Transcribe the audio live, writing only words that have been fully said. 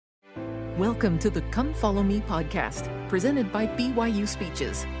Welcome to the Come Follow Me podcast, presented by BYU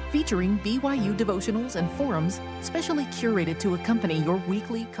Speeches, featuring BYU devotionals and forums specially curated to accompany your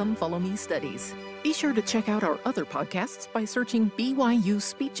weekly Come Follow Me studies. Be sure to check out our other podcasts by searching BYU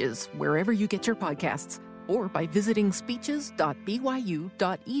Speeches wherever you get your podcasts, or by visiting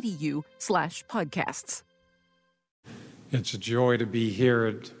speeches.byu.edu/podcasts. It's a joy to be here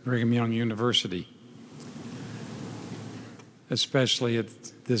at Brigham Young University, especially at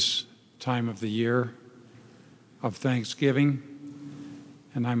this time of the year of Thanksgiving.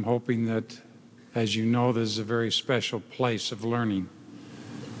 And I'm hoping that, as you know, this is a very special place of learning.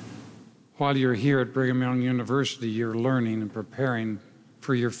 While you're here at Brigham Young University, you're learning and preparing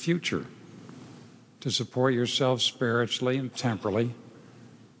for your future, to support yourself spiritually and temporally,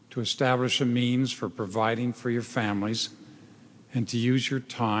 to establish a means for providing for your families, and to use your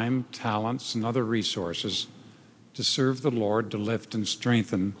time, talents, and other resources to serve the Lord, to lift and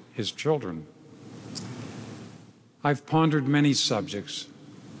strengthen His children. I've pondered many subjects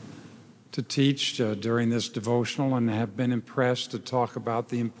to teach during this devotional, and have been impressed to talk about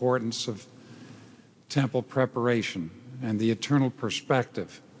the importance of temple preparation and the eternal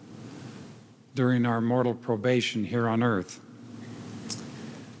perspective during our mortal probation here on earth.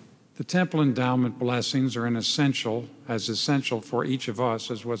 The temple endowment blessings are as essential for each of us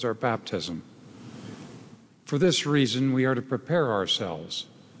as was our baptism. For this reason, we are to prepare ourselves,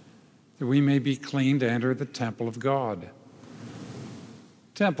 that we may be clean to enter the temple of God.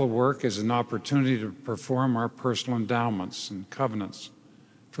 Temple work is an opportunity to perform our personal endowments and covenants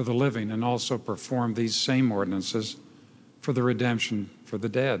for the living, and also perform these same ordinances for the redemption for the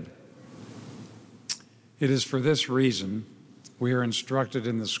dead. It is for this reason we are instructed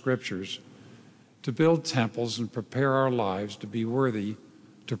in the Scriptures to build temples and prepare our lives to be worthy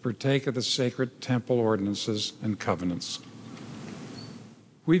to partake of the sacred temple ordinances and covenants.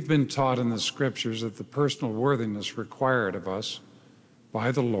 We've been taught in the Scriptures that the personal worthiness required of us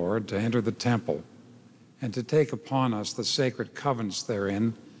by the Lord to enter the temple and to take upon us the sacred covenants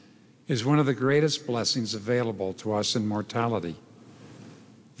therein is one of the greatest blessings available to us in mortality.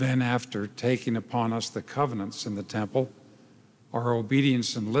 Then, after taking upon us the covenants in the temple, our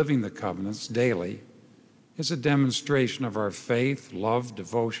obedience in living the covenants daily is a demonstration of our faith, love,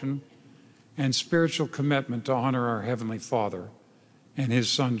 devotion, and spiritual commitment to honor our Heavenly Father and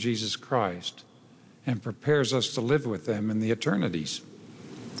His Son, Jesus Christ, and prepares us to live with them in the eternities.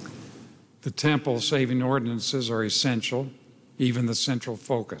 The temple saving ordinances are essential, even the central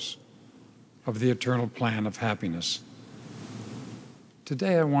focus of the eternal plan of happiness.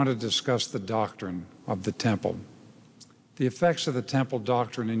 Today I want to discuss the doctrine of the temple, the effects of the temple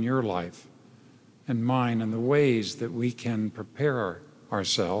doctrine in your life and mine, and the ways that we can prepare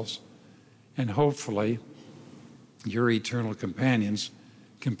ourselves, and hopefully your eternal companions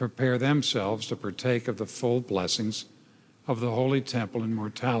can prepare themselves to partake of the full blessings of the holy temple in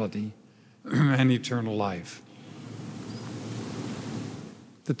mortality and eternal life.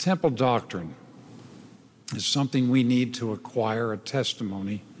 The temple doctrine is something we need to acquire a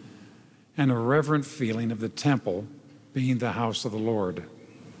testimony and a reverent feeling of the temple being the house of the Lord.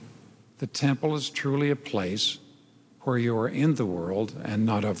 The temple is truly a place where you are in the world and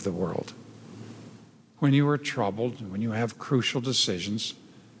not of the world. When you are troubled, when you have crucial decisions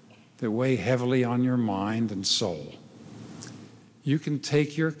that weigh heavily on your mind and soul, you can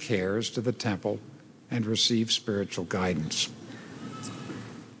take your cares to the temple and receive spiritual guidance.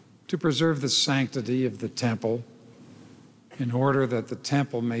 To preserve the sanctity of the temple, in order that the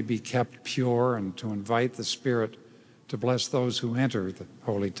temple may be kept pure, and to invite the Spirit to bless those who enter the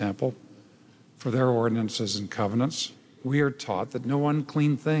holy temple for their ordinances and covenants, we are taught that no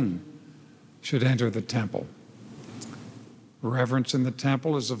unclean thing should enter the temple. Reverence in the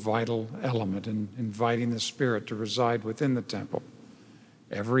temple is a vital element in inviting the Spirit to reside within the temple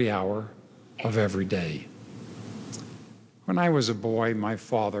every hour of every day. When I was a boy, my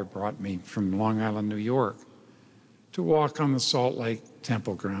father brought me from Long Island, New York, to walk on the Salt Lake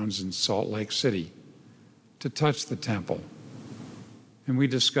Temple grounds in Salt Lake City, to touch the temple. And we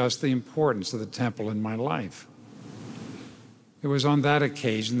discussed the importance of the temple in my life. It was on that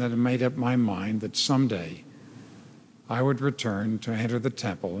occasion that I made up my mind that someday I would return to enter the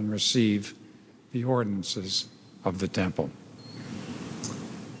temple and receive the ordinances of the temple.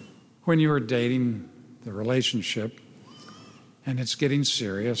 When you are dating the relationship and it's getting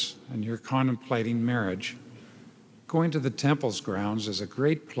serious and you're contemplating marriage, going to the temple's grounds is a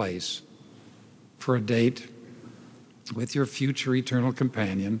great place for a date with your future eternal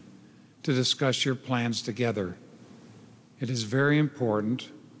companion to discuss your plans together. It is very important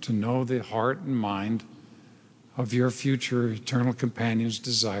to know the heart and mind of your future eternal companions'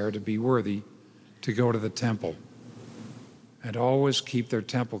 desire to be worthy to go to the temple, and always keep their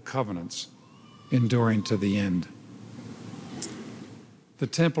temple covenants, enduring to the end. The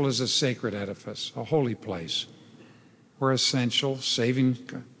temple is a sacred edifice, a holy place, where essential saving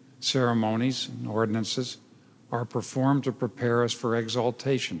ceremonies and ordinances are performed to prepare us for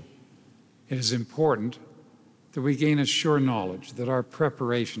exaltation. It is important that we gain a sure knowledge that our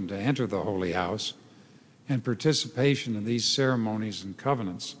preparation to enter the holy house and participation in these ceremonies and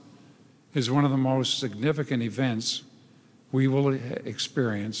covenants is one of the most significant events we will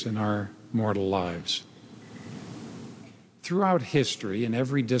experience in our mortal lives. Throughout history, in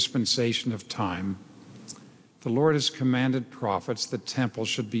every dispensation of time, the Lord has commanded prophets that temples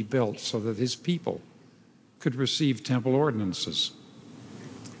should be built so that his people could receive temple ordinances.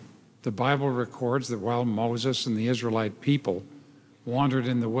 The Bible records that while Moses and the Israelite people wandered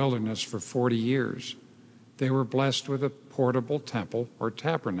in the wilderness for 40 years, they were blessed with a portable temple or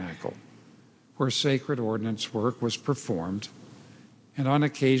tabernacle where sacred ordinance work was performed, and on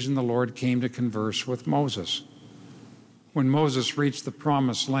occasion the Lord came to converse with Moses. When Moses reached the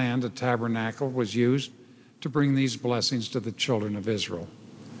promised land, a tabernacle was used to bring these blessings to the children of Israel.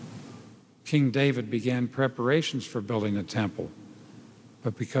 King David began preparations for building a temple,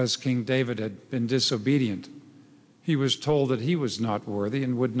 but because King David had been disobedient, he was told that he was not worthy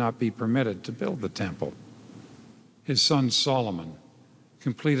and would not be permitted to build the temple. His son Solomon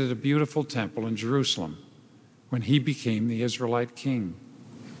completed a beautiful temple in Jerusalem when he became the Israelite king.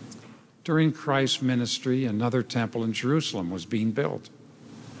 During Christ's ministry, another temple in Jerusalem was being built.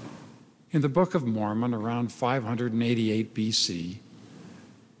 In the Book of Mormon, around 588 BC,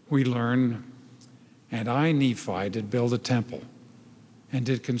 we learn, "And I, Nephi, did build a temple, and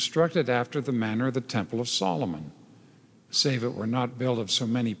did construct it after the manner of the temple of Solomon, save it were not built of so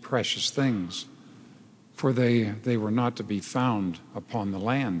many precious things, for they were not to be found upon the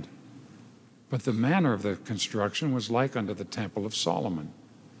land. But the manner of the construction was like unto the temple of Solomon,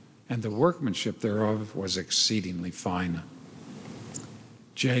 and the workmanship thereof was exceedingly fine."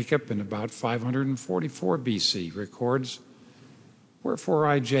 Jacob, in about 544 BC, records, "Wherefore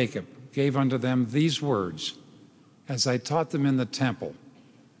I, Jacob, gave unto them these words, as I taught them in the temple,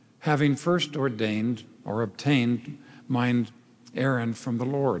 having first ordained or obtained mine errand from the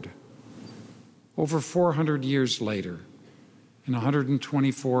Lord." Over 400 years later, in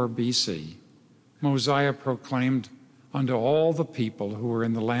 124 BC, Mosiah proclaimed unto all the people who were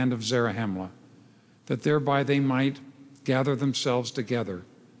in the land of Zarahemla that thereby they might gather themselves together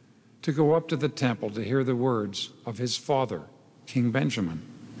to go up to the temple to hear the words of his father, King Benjamin,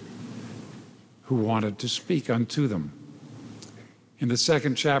 who wanted to speak unto them. In the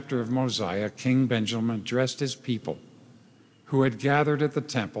second chapter of Mosiah, King Benjamin addressed his people who had gathered at the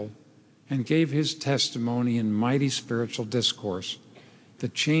temple and gave his testimony in mighty spiritual discourse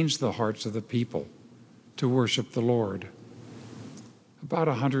that changed the hearts of the people to worship the Lord. About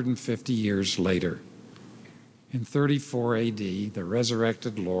 150 years later, in 34 AD, the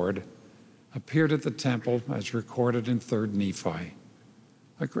resurrected Lord appeared at the temple as recorded in 3rd Nephi.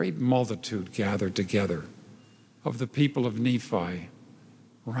 A great multitude gathered together of the people of Nephi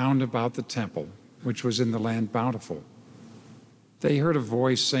round about the temple, which was in the land Bountiful. They heard a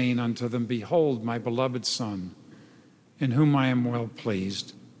voice saying unto them, "Behold, my beloved Son, in whom I am well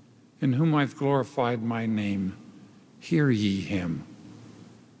pleased, in whom I've glorified my name. Hear ye him."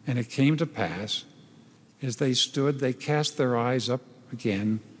 And it came to pass, as they stood, they cast their eyes up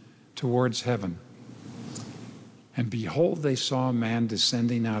again towards heaven. And behold, they saw a man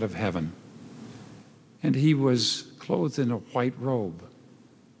descending out of heaven. And he was clothed in a white robe.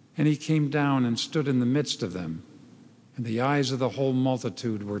 And he came down and stood in the midst of them. And the eyes of the whole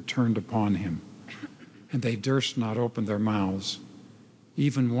multitude were turned upon him. And they durst not open their mouths,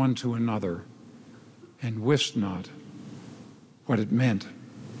 even one to another, and wist not what it meant.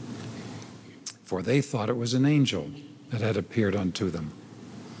 For they thought it was an angel that had appeared unto them.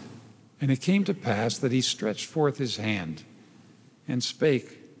 And it came to pass that he stretched forth his hand and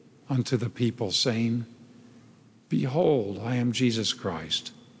spake unto the people, saying, "Behold, I am Jesus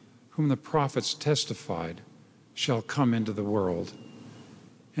Christ, whom the prophets testified shall come into the world.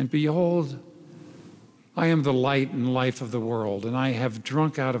 And behold, I am the light and life of the world, and I have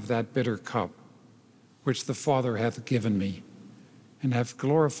drunk out of that bitter cup which the Father hath given me, and have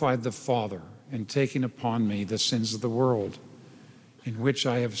glorified the Father, and taken upon me the sins of the world, in which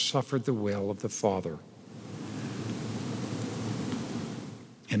I have suffered the will of the Father.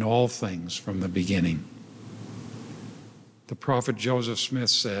 In all things from the beginning." The prophet Joseph Smith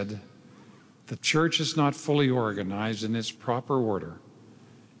said, "The church is not fully organized in its proper order,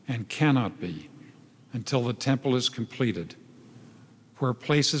 and cannot be, until the temple is completed, where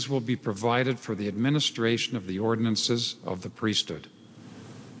places will be provided for the administration of the ordinances of the priesthood.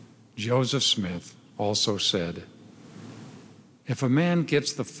 Joseph Smith also said, "If a man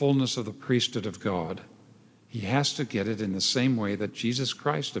gets the fullness of the priesthood of God, he has to get it in the same way that Jesus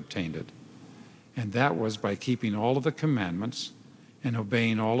Christ obtained it, and that was by keeping all of the commandments and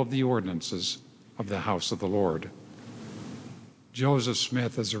obeying all of the ordinances of the house of the Lord." Joseph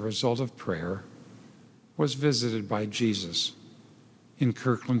Smith, as a result of prayer, was visited by Jesus in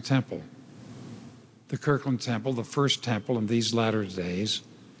Kirkland Temple. The Kirkland Temple, the first temple in these latter days,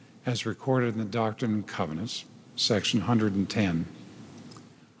 as recorded in the Doctrine and Covenants, section 110,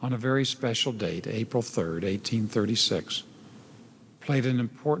 on a very special date, April 3rd, 1836, played an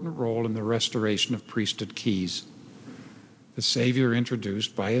important role in the restoration of priesthood keys. The Savior,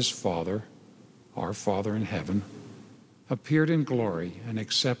 introduced by his Father, our Father in heaven, appeared in glory and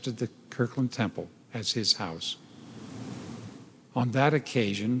accepted the Kirkland Temple as his house. On that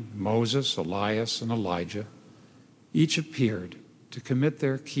occasion, Moses, Elias, and Elijah each appeared to commit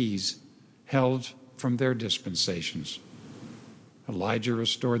their keys held from their dispensations. Elijah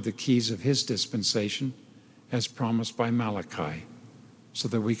restored the keys of his dispensation as promised by Malachi, so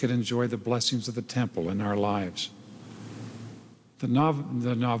that we could enjoy the blessings of the temple in our lives. The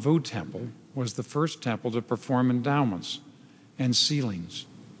Nauvoo Temple was the first temple to perform endowments and sealings,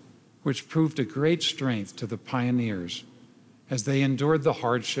 which proved a great strength to the pioneers as they endured the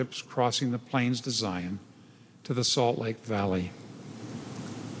hardships crossing the plains to Zion to the Salt Lake Valley.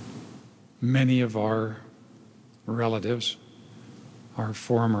 Many of our relatives, our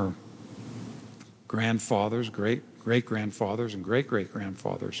former grandfathers, great-grandfathers, and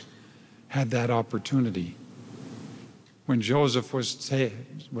great-great-grandfathers had that opportunity. When Joseph was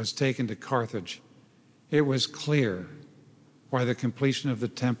taken to Carthage, it was clear why the completion of the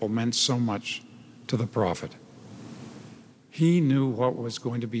temple meant so much to the prophet. He knew what was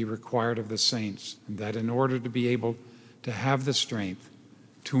going to be required of the saints, and that in order to be able to have the strength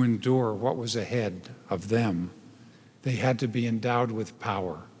to endure what was ahead of them, they had to be endowed with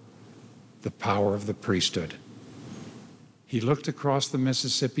power, the power of the priesthood. He looked across the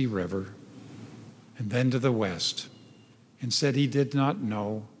Mississippi River and then to the west and said he did not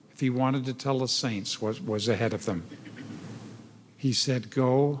know if he wanted to tell the saints what was ahead of them. He said,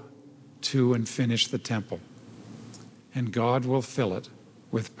 "Go to and finish the temple, and God will fill it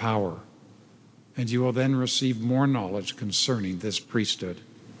with power, and you will then receive more knowledge concerning this priesthood."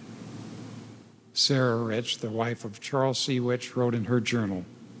 Sarah Rich, the wife of Charles C. Rich, wrote in her journal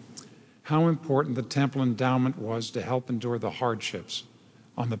how important the temple endowment was to help endure the hardships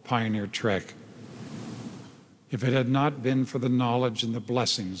on the pioneer trek. "If it had not been for the knowledge and the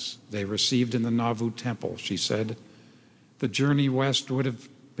blessings they received in the Nauvoo Temple," she said, "the journey west would have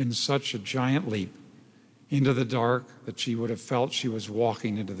been such a giant leap into the dark that she would have felt she was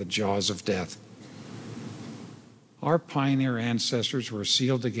walking into the jaws of death." Our pioneer ancestors were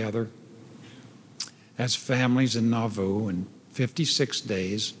sealed together as families in Nauvoo in 56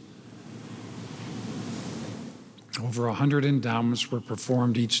 days. Over 100 endowments were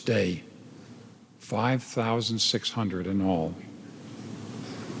performed each day, 5,600 in all.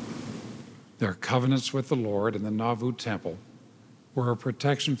 Their covenants with the Lord in the Nauvoo Temple were a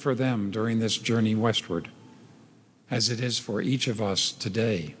protection for them during this journey westward, as it is for each of us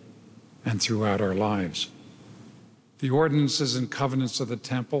today and throughout our lives. The ordinances and covenants of the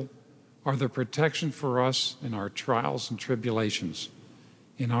temple are the protection for us in our trials and tribulations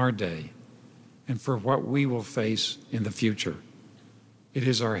in our day and for what we will face in the future. It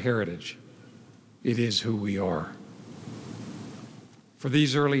is our heritage. It is who we are. For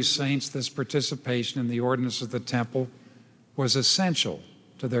these early saints, this participation in the ordinance of the temple was essential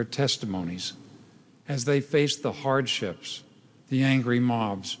to their testimonies as they faced the hardships, the angry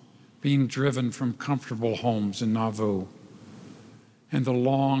mobs, being driven from comfortable homes in Nauvoo, and the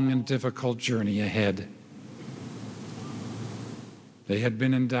long and difficult journey ahead. They had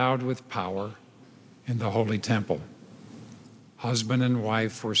been endowed with power in the Holy Temple. Husband and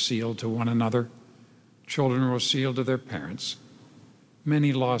wife were sealed to one another. Children were sealed to their parents.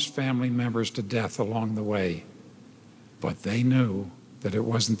 Many lost family members to death along the way, but they knew that it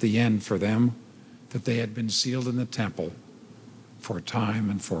wasn't the end for them, that they had been sealed in the temple for time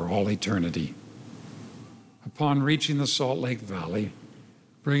and for all eternity. Upon reaching the Salt Lake Valley,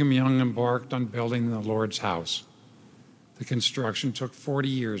 Brigham Young embarked on building the Lord's house. The construction took 40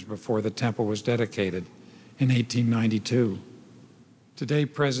 years before the temple was dedicated in 1892. Today,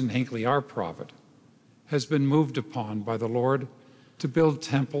 President Hinckley, our prophet, has been moved upon by the Lord to build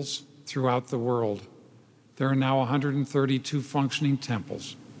temples throughout the world. There are now 132 functioning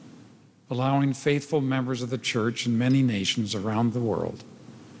temples. allowing faithful members of the church in many nations around the world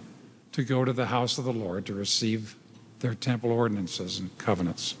to go to the house of the Lord to receive their temple ordinances and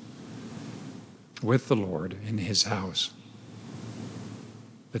covenants with the Lord in his house.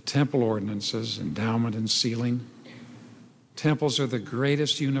 The temple ordinances, endowment, and sealing. Temples are the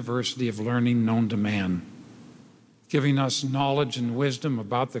greatest university of learning known to man, giving us knowledge and wisdom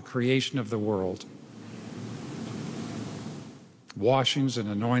about the creation of the world. Washings and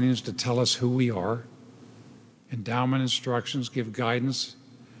anointings to tell us who we are. Endowment instructions give guidance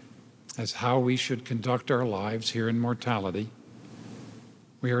as how we should conduct our lives here in mortality.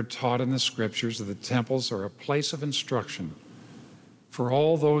 We are taught in the scriptures that the temples are a place of instruction for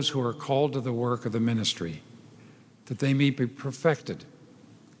all those who are called to the work of the ministry, that they may be perfected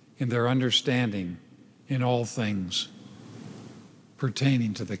in their understanding in all things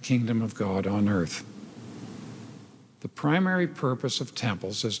pertaining to the kingdom of God on earth. The primary purpose of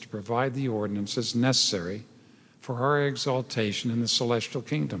temples is to provide the ordinances necessary for our exaltation in the celestial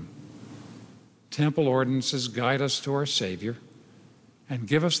kingdom. Temple ordinances guide us to our Savior and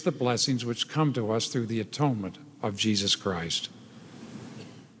give us the blessings which come to us through the atonement of Jesus Christ.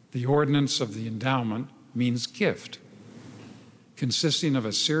 The ordinance of the endowment means gift, consisting of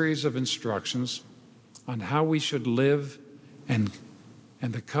a series of instructions on how we should live and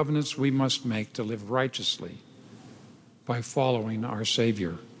the covenants we must make to live righteously by following our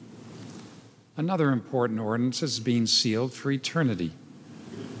Savior. Another important ordinance is being sealed for eternity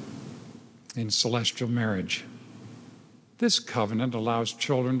in celestial marriage. This covenant allows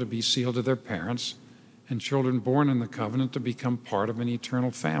children to be sealed to their parents and children born in the covenant to become part of an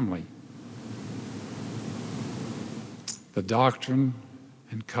eternal family. The doctrine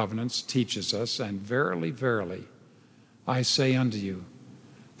and covenants teaches us, and verily, verily, I say unto you,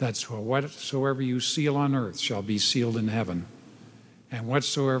 that whatsoever you seal on earth shall be sealed in heaven, and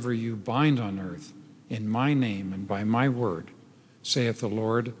whatsoever you bind on earth in my name and by my word, saith the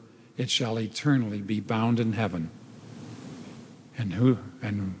Lord, it shall eternally be bound in heaven.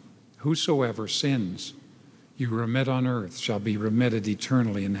 And whosoever sins you remit on earth shall be remitted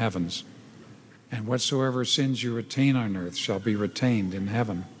eternally in heavens, and whatsoever sins you retain on earth shall be retained in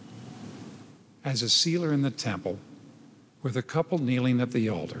heaven. As a sealer in the temple, with a couple kneeling at the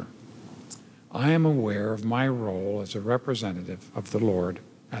altar, I am aware of my role as a representative of the Lord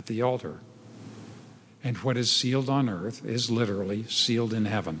at the altar. And what is sealed on earth is literally sealed in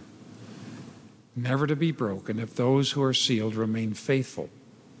heaven, never to be broken if those who are sealed remain faithful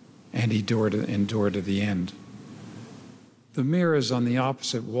and endure to the end. The mirrors on the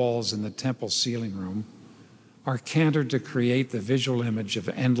opposite walls in the temple sealing room are cantered to create the visual image of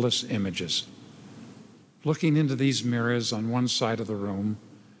endless images. Looking into these mirrors on one side of the room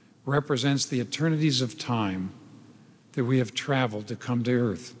represents the eternities of time that we have traveled to come to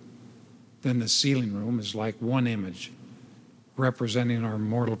earth. Then the sealing room is like one image representing our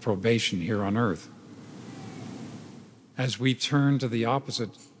mortal probation here on earth. As we turn to the opposite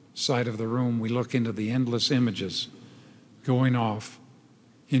side of the room, we look into the endless images going off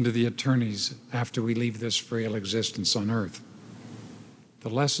into the eternities after we leave this frail existence on earth. The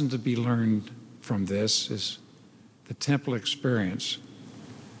lesson to be learned from this is the temple experience,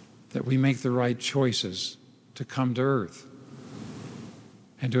 that we make the right choices to come to earth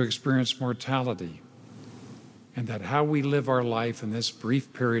and to experience mortality, and that how we live our life in this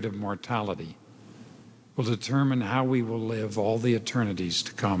brief period of mortality will determine how we will live all the eternities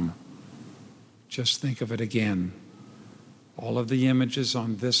to come. Just think of it again. All of the images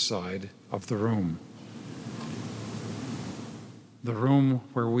on this side of the room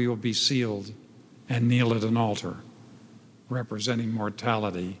where we will be sealed and kneel at an altar, representing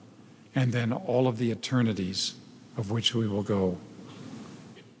mortality, and then all of the eternities of which we will go.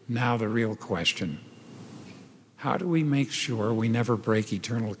 Now the real question: how do we make sure we never break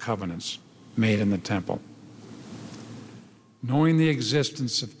eternal covenants made in the temple? Knowing the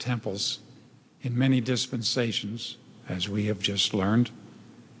existence of temples in many dispensations, as we have just learned,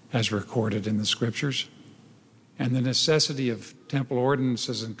 as recorded in the scriptures, and the necessity of temple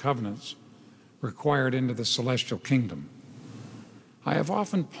ordinances and covenants required into the celestial kingdom, I have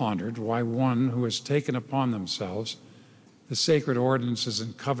often pondered why one who has taken upon themselves the sacred ordinances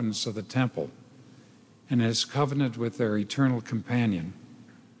and covenants of the temple and has covenanted with their eternal companion,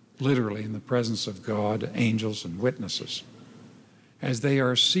 literally in the presence of God, angels, and witnesses, as they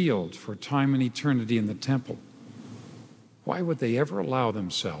are sealed for time and eternity in the temple, why would they ever allow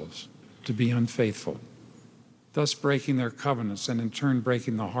themselves to be unfaithful, thus breaking their covenants and in turn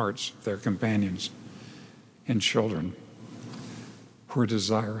breaking the hearts of their companions and children who are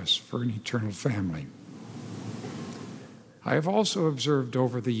desirous for an eternal family? I have also observed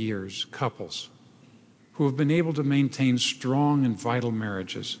over the years couples who have been able to maintain strong and vital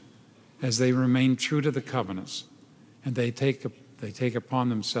marriages as they remain true to the covenants and they take upon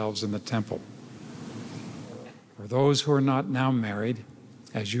themselves in the temple. For those who are not now married,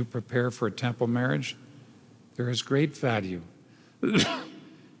 as you prepare for a temple marriage, there is great value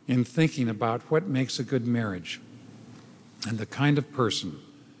in thinking about what makes a good marriage and the kind of person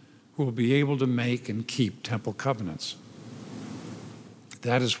who will be able to make and keep temple covenants.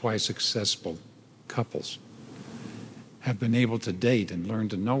 That is why successful couples have been able to date and learn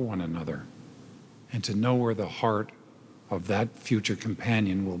to know one another and to know where the heart of that future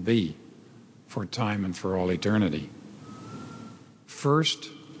companion will be for time and for all eternity. First,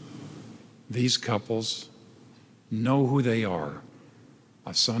 these couples know who they are,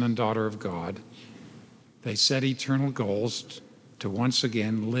 a son and daughter of God. They set eternal goals to once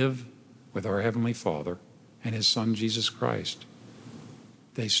again live with our Heavenly Father and His Son, Jesus Christ.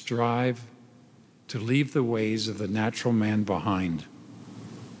 They strive to leave the ways of the natural man behind.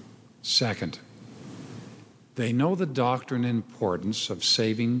 Second, they know the doctrine and importance of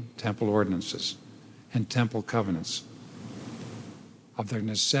saving temple ordinances and temple covenants, of their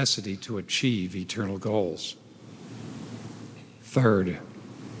necessity to achieve eternal goals. Third,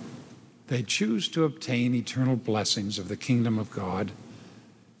 they choose to obtain eternal blessings of the kingdom of God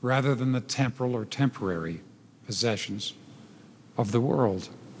rather than the temporal or temporary possessions of the world.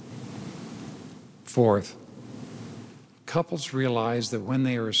 Fourth, couples realize that when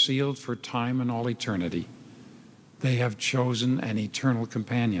they are sealed for time and all eternity, they have chosen an eternal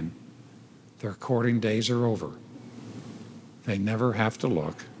companion. Their courting days are over. They never have to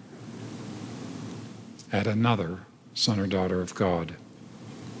look at another son or daughter of God.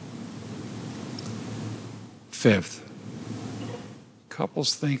 Fifth,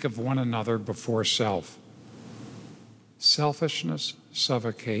 couples think of one another before self. Selfishness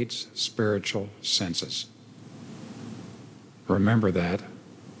suffocates spiritual senses. Remember that.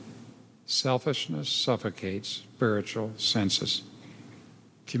 Selfishness suffocates spiritual senses.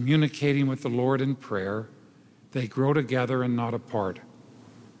 Communicating with the Lord in prayer, they grow together and not apart.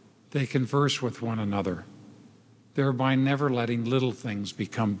 They converse with one another, thereby never letting little things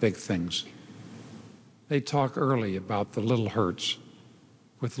become big things. They talk early about the little hurts,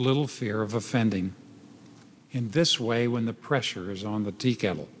 with little fear of offending. In this way, when the pressure is on the tea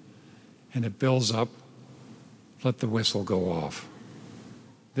kettle and it builds up, let the whistle go off.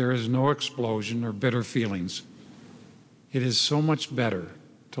 There is no explosion or bitter feelings. It is so much better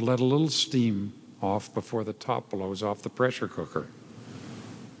to let a little steam off before the top blows off the pressure cooker.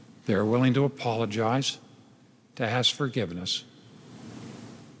 They are willing to apologize, to ask forgiveness,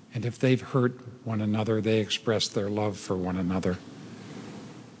 and if they've hurt one another, they express their love for one another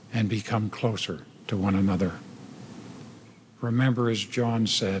and become closer to one another. Remember, as John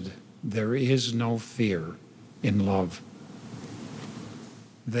said, there is no fear in love.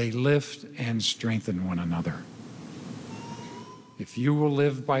 They lift and strengthen one another. If you will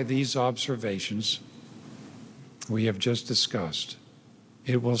live by these observations we have just discussed,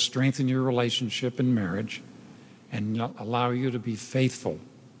 it will strengthen your relationship in marriage and allow you to be faithful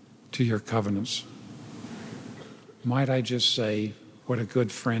to your covenants. Might I just say what a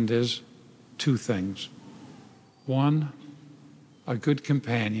good friend is? Two things. One, a good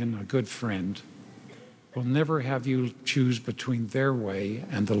companion, a good friend, will never have you choose between their way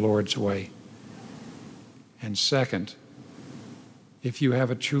and the Lord's way. And second, if you have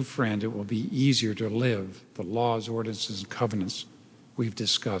a true friend, it will be easier to live the laws, ordinances, and covenants we've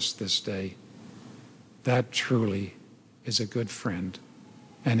discussed this day. That truly is a good friend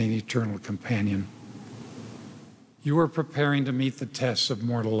and an eternal companion. You are preparing to meet the tests of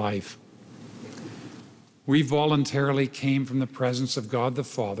mortal life. We voluntarily came from the presence of God the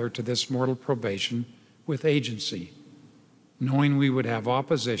Father to this mortal probation with agency, knowing we would have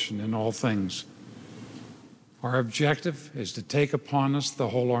opposition in all things. Our objective is to take upon us the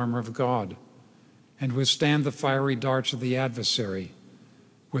whole armor of God and withstand the fiery darts of the adversary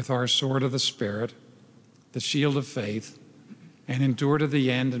with our sword of the Spirit, the shield of faith, and endure to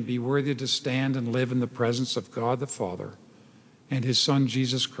the end and be worthy to stand and live in the presence of God the Father and His Son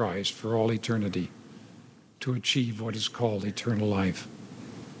Jesus Christ for all eternity to achieve what is called eternal life.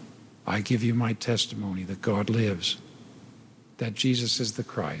 I give you my testimony that God lives, that Jesus is the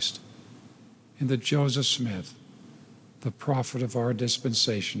Christ, and that Joseph Smith, the prophet of our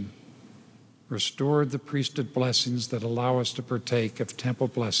dispensation, restored the priesthood blessings that allow us to partake of temple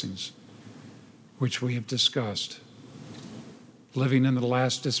blessings, which we have discussed. Living in the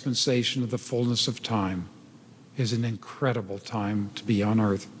last dispensation of the fullness of time is an incredible time to be on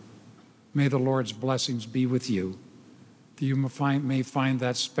earth. May the Lord's blessings be with you, that you may find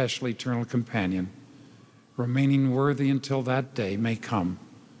that special eternal companion, remaining worthy until that day may come,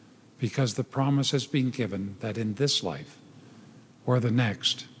 because the promise has been given that in this life or the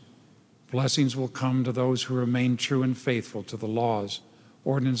next, blessings will come to those who remain true and faithful to the laws,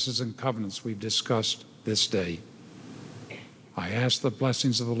 ordinances, and covenants we've discussed this day. I ask the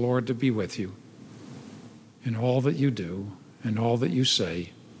blessings of the Lord to be with you in all that you do and all that you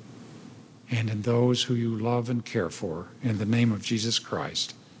say, and in those who you love and care for. In the name of Jesus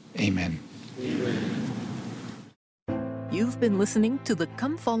Christ, amen. Amen. You've been listening to the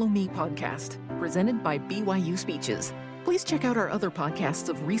Come Follow Me podcast, presented by BYU Speeches. Please check out our other podcasts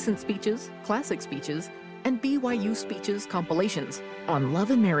of recent speeches, classic speeches, and BYU Speeches compilations on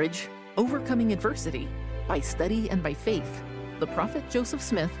love and marriage, overcoming adversity, by study and by faith, the prophet Joseph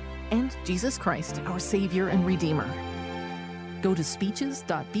Smith, and Jesus Christ, our Savior and Redeemer. Go to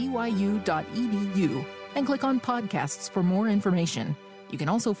speeches.byu.edu and click on podcasts for more information. You can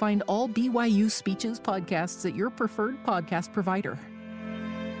also find all BYU Speeches podcasts at your preferred podcast provider.